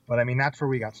 But I mean, that's where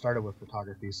we got started with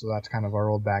photography. So that's kind of our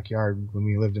old backyard. When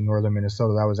we lived in northern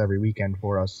Minnesota, that was every weekend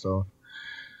for us.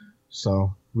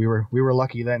 So we were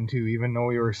lucky then too. Even though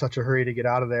we were in such a hurry to get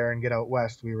out of there and get out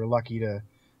west, we were lucky to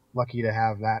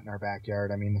have that in our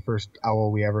backyard. I mean, the first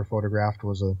owl we ever photographed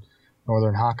was a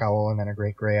northern hawk owl and then a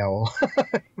great gray owl.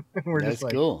 We're that's just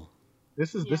like, cool.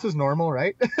 This is normal,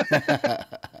 right?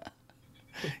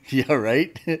 Yeah,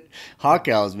 right. Hawk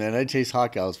owls, man. I chased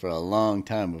hawk owls for a long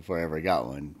time before I ever got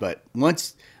one. But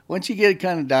once once you get it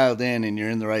kind of dialed in and you're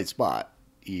in the right spot,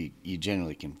 you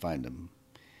generally can find them.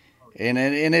 And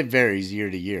it varies year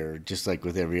to year, just like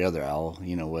with every other owl,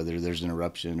 you know, whether there's an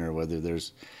eruption or whether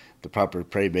there's the proper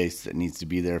prey base that needs to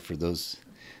be there for those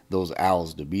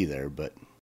owls to be there. But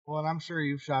well, and I'm sure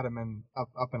you've shot them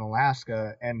up in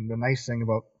Alaska, and the nice thing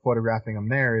about photographing them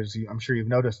there is I'm sure you've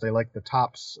noticed they like the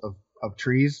tops of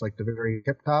trees, like the very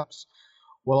tip tops.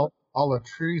 Well, all the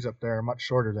trees up there are much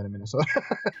shorter than in Minnesota.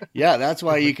 Yeah, that's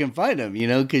why you can find them, you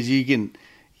know, because you can,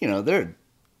 you know, they're,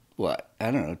 what, I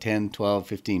don't know, 10, 12,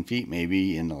 15 feet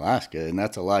maybe in Alaska, and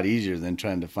that's a lot easier than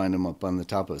trying to find them up on the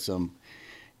top of some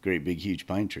great big huge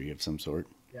pine tree of some sort.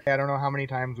 Yeah, I don't know how many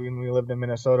times when we lived in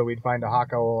Minnesota, we'd find a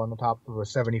hawk owl on the top of a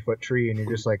 70-foot tree, and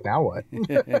you're just like, now what?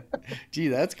 Gee,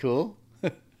 that's cool.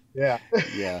 Yeah.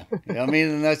 Yeah. I mean,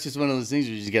 and that's just one of those things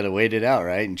where you just got to wait it out,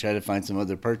 right? And try to find some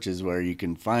other perches where you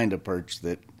can find a perch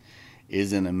that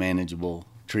is in a manageable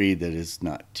tree that is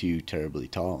not too terribly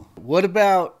tall. What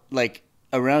about, like,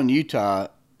 around Utah?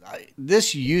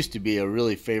 This used to be a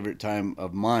really favorite time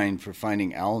of mine for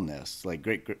finding owl nests, like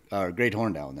great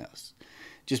horned owl nests,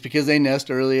 just because they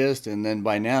nest earliest, and then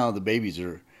by now the babies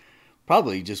are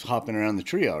probably just hopping around the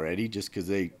tree already, just because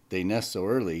they nest so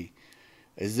early.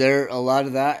 Is there a lot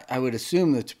of that? I would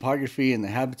assume the topography and the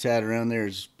habitat around there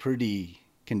is pretty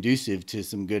conducive to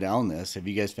some good owl nests. Have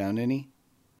you guys found any?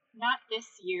 Not this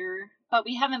year, but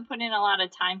we haven't put in a lot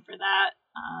of time for that.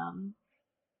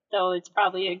 So it's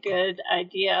probably a good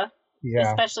idea,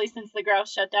 especially since the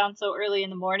grouse shut down so early in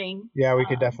the morning. Yeah, we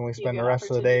could definitely spend the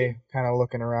rest of the day kind of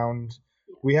looking around.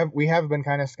 Yeah. We have been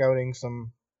kind of scouting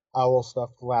some owl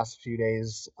stuff the last few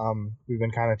days. We've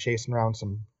been kind of chasing around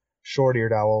some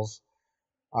short-eared owls.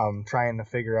 Trying to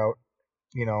figure out,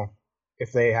 you know,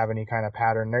 if they have any kind of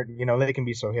pattern. You know, they can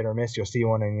be so hit or miss. You'll see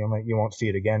one and you won't see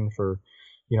it again for,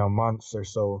 you know, months or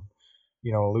so,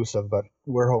 you know, elusive. But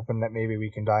we're hoping that maybe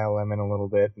we can dial them in a little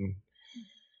bit and,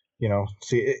 you know,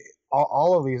 see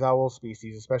all of these owl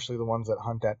species, especially the ones that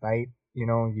hunt at night. You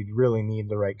know, you'd really need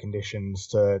the right conditions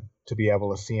to be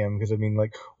able to see them. Because I mean,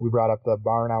 like we brought up the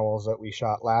barn owls that we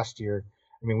shot last year.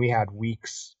 I mean, we had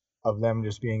weeks of them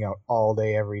just being out all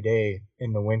day, every day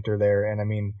in the winter there. And I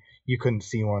mean, you couldn't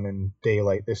see one in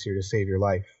daylight this year to save your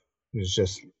life. It was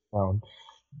just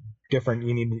different.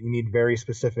 You need very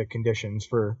specific conditions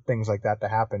for things like that to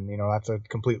happen. You know, that's a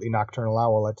completely nocturnal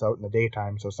owl that's out in the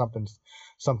daytime. So something's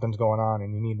going on,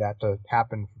 and you need that to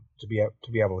happen to be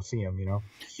able to see them, you know?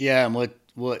 Yeah. And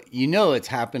what, you know, it's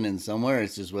happening somewhere.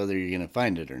 It's just whether you're going to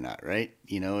find it or not. Right.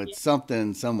 You know, it's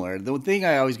something somewhere. The thing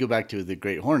I always go back to with the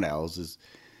great horned owls is,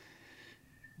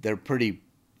 they're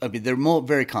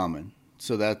very common.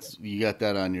 So you got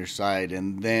that on your side.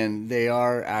 And then they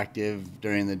are active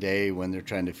during the day when they're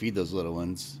trying to feed those little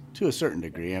ones to a certain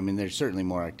degree. I mean, they're certainly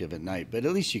more active at night, but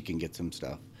at least you can get some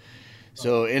stuff.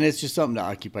 So, and it's just something to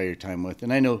occupy your time with.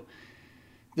 And I know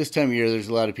this time of year, there's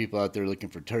a lot of people out there looking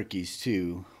for turkeys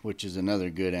too, which is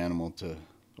another good animal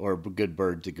or a good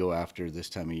bird to go after this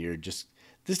time of year.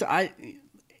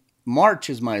 March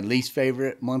is my least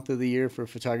favorite month of the year for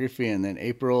photography, and then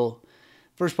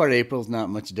first part of April is not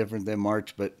much different than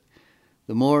March, but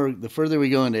the further we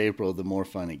go into April, the more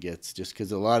fun it gets, just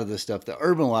because a lot of the stuff, the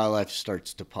urban wildlife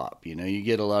starts to pop. You know, you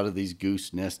get a lot of these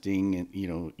goose nesting, and you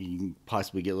know, you can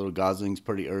possibly get little goslings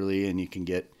pretty early, and you can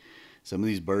get some of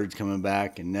these birds coming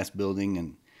back and nest building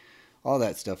and all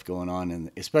that stuff going on,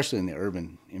 and especially in the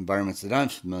urban environments that I'm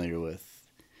familiar with.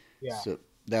 Yeah. So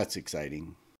that's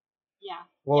exciting. Yeah.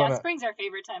 Well, spring's our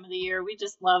favorite time of the year. We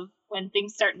just love when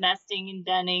things start nesting and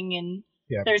denning and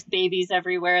there's babies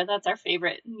everywhere. That's our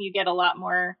favorite. And you get a lot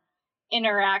more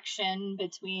interaction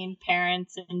between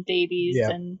parents and babies,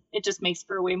 and it just makes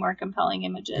for way more compelling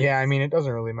images. Yeah, I mean, it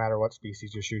doesn't really matter what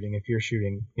species you're shooting. If you're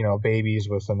shooting, you know, babies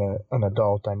with an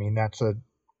adult, I mean, that's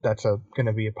going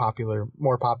to be a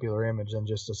more popular image than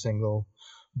just a single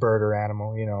bird or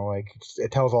animal. You know, like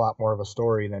it tells a lot more of a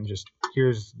story than just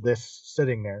here's this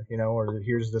sitting there, you know, or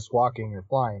here's this walking or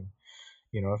flying.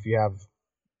 You know, if you have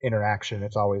interaction,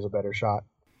 it's always a better shot.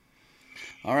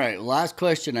 All right, last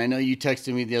question. I know you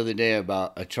texted me the other day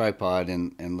about a tripod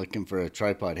and looking for a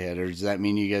tripod header. Does that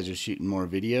mean you guys are shooting more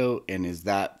video? And is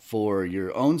that for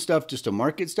your own stuff, just to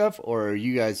market stuff? Or are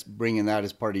you guys bringing that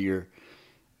as part of your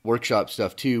workshop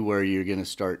stuff too, where you're going to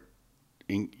start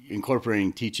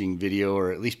incorporating teaching video,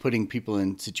 or at least putting people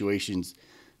in situations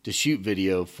to shoot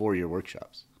video for your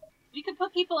workshops? We could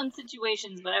put people in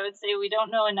situations, but I would say we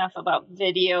don't know enough about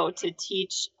video to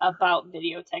teach about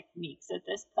video techniques at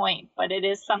this point. But it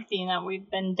is something that we've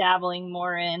been dabbling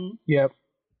more in. Yep.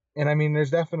 And I mean,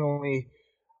 there's definitely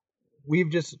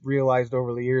we've just realized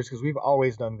over the years, because we've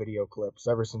always done video clips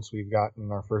ever since we've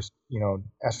gotten our first,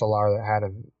 SLR that had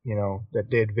that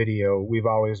did video. We've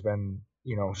always been,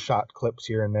 shot clips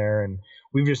here and there, and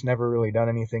we've just never really done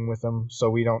anything with them. So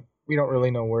we don't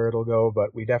really know where it'll go,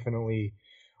 but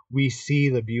we see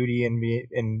the beauty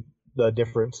in the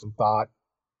difference in thought.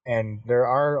 And there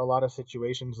are a lot of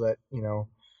situations that,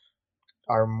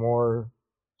 are more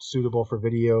suitable for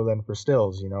video than for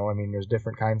stills. I mean, there's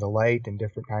different kinds of light and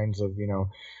different kinds of,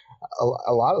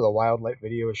 a lot of the wildlife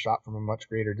video is shot from a much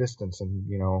greater distance and,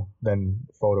 than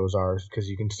photos are, because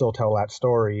you can still tell that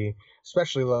story,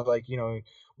 especially like,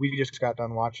 we just got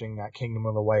done watching that Kingdom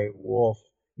of the White Wolf,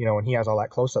 and he has all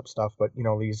that close-up stuff, but,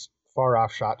 these far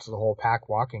off shots of the whole pack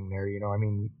walking there, I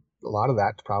mean, a lot of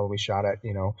that's probably shot at,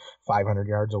 500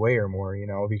 yards away or more,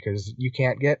 because you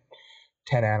can't get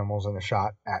 10 animals in a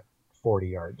shot at 40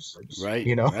 yards. Right.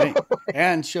 Right.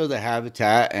 And show the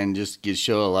habitat and just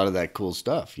show a lot of that cool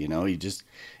stuff. It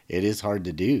is hard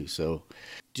to do. So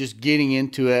just getting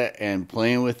into it and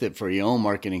playing with it for your own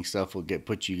marketing stuff will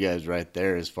put you guys right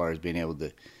there as far as being able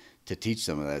to teach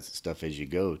some of that stuff as you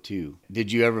go too.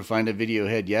 Did you ever find a video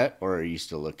head yet, or are you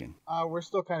still looking? We're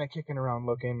still kind of kicking around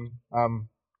looking.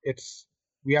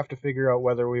 We have to figure out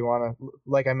whether we want to,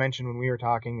 like I mentioned when we were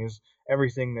talking, is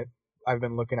everything that I've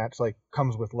been looking at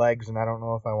comes with legs, and I don't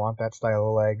know if I want that style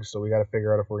of legs, so we got to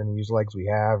figure out if we're going to use legs we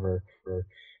have, or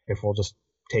if we'll just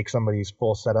take somebody's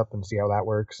full setup and see how that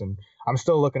works. And I'm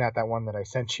still looking at that one that I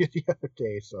sent you the other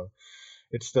day, so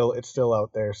it's still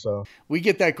out there. So we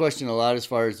get that question a lot as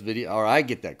far as video, or I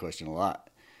get that question a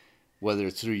lot, whether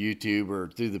it's through YouTube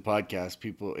or through the podcast.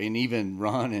 People, and even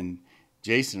Ron and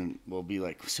Jason will be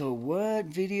like, so what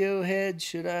video head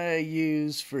should I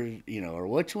use for, or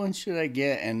which one should I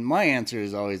get? And my answer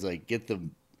is always like, get the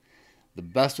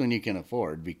best one you can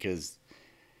afford, because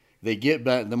they get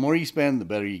better. The more you spend, the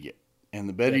better you get. And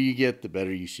the better you get, the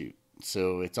better you shoot.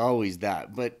 So it's always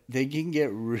that, but they can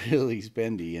get really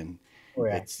spendy, and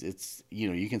it's,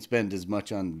 you can spend as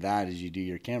much on that as you do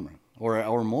your camera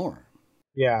or more.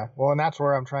 Yeah, well, and that's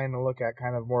where I'm trying to look at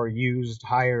kind of more used,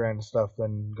 higher end stuff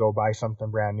than go buy something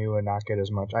brand new and not get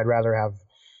as much. I'd rather have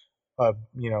a,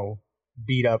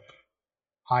 beat up,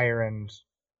 higher end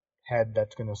head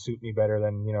that's going to suit me better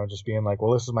than, just being like,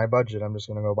 well, this is my budget, I'm just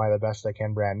going to go buy the best I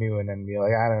can brand new, and then be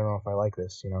like, I don't know if I like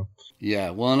this,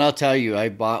 Yeah, well, and I'll tell you, I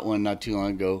bought one not too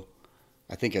long ago.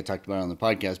 I think I talked about it on the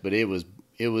podcast, but it would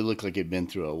look like it'd been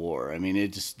through a war. I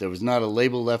mean, there was not a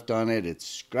label left on it. It's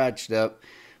scratched up.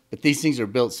 But these things are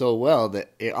built so well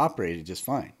that it operated just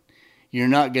fine. You're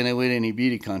not going to win any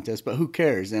beauty contest, but who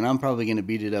cares? And I'm probably going to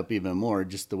beat it up even more,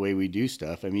 just the way we do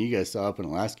stuff. I mean, you guys saw up in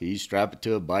Alaska, you strap it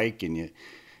to a bike and you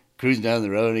cruise down the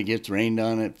road and it gets rained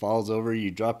on, it falls over, you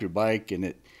drop your bike and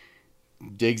it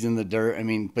digs in the dirt. I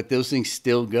mean, but those things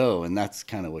still go, and that's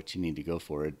kind of what you need to go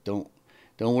for. Don't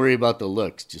worry about the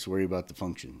looks, just worry about the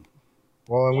function.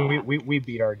 Well, and we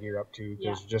beat our gear up too,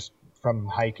 because just from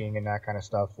hiking and that kind of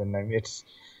stuff, and then it's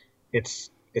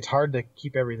hard to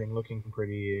keep everything looking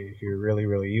pretty if you're really,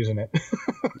 really using it.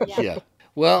 Yeah.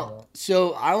 Well,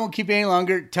 so I won't keep you any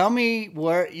longer. Tell me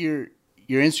what your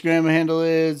Instagram handle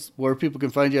is, where people can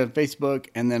find you on Facebook,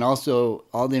 and then also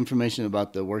all the information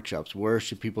about the workshops. Where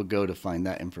should people go to find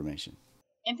that information?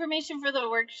 Information for the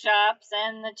workshops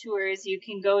and the tours, you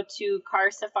can go to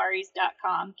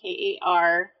carsafaris.com,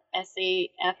 KARSAFARIS,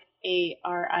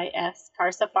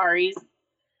 Car Safaris.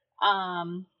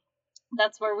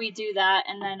 That's where we do that.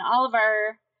 And then all of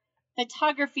our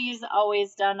photography is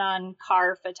always done on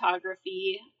Car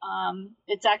Photography.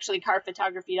 It's actually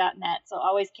carphotography.net. So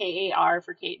always KAR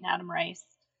for Kate and Adam Rice.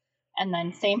 And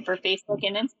then same for Facebook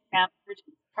and Instagram for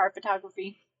Car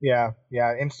Photography. Yeah.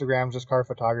 Instagram's just Car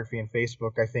Photography, and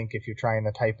Facebook, I think if you're trying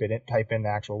to type in the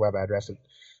actual web address, it's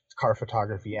Car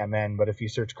Photography MN. But if you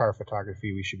search Car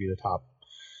Photography, we should be the top.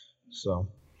 So.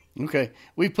 Okay.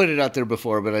 We put it out there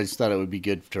before, but I just thought it would be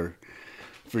good for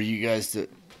you guys to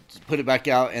put it back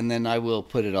out, and then I will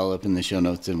put it all up in the show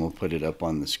notes, and we'll put it up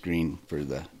on the screen for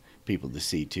the people to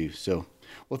see too. So,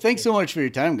 well, thanks so much for your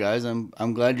time, guys.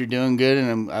 I'm glad you're doing good,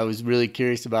 and I was really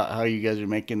curious about how you guys are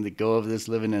making the go of this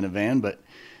living in a van, but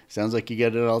sounds like you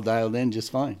got it all dialed in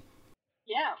just fine.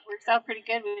 Yeah, works out pretty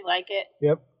good. We like it.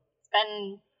 Yep. It's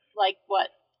been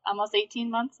almost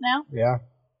 18 months now? Yeah.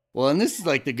 Well, and this is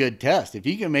like the good test. If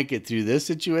you can make it through this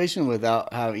situation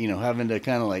without having to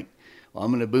kind of like, well,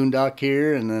 I'm going to boondock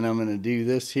here, and then I'm going to do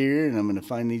this here, and I'm going to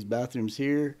find these bathrooms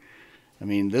here. I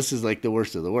mean, this is like the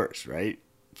worst of the worst, right?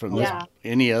 From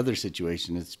any other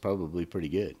situation, it's probably pretty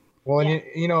good. Well, and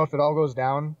if it all goes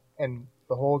down and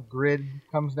the whole grid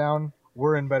comes down,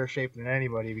 we're in better shape than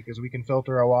anybody, because we can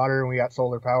filter our water and we got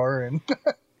solar power, and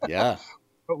Yeah.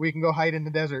 But we can go hide in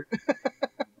the desert.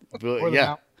 Or the Yeah.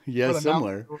 mountain- Yeah, or the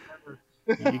somewhere.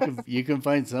 mountains, You can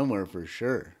find somewhere for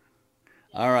sure.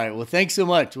 All right. Well, thanks so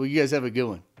much. Well, you guys have a good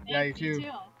one. Yeah, you too.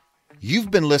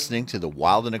 You've been listening to the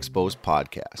Wild and Exposed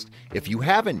podcast. If you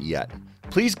haven't yet,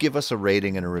 please give us a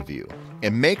rating and a review.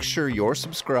 And make sure you're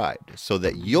subscribed so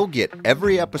that you'll get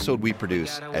every episode we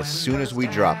produce as soon as we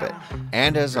drop it.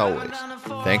 And as always,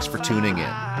 thanks for tuning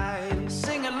in.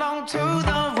 Sing along to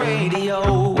the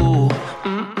radio.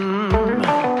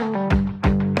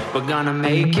 We're gonna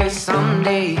make it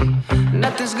someday.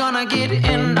 Nothing's gonna get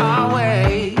in our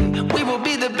way. We will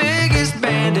be the biggest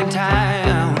band in town.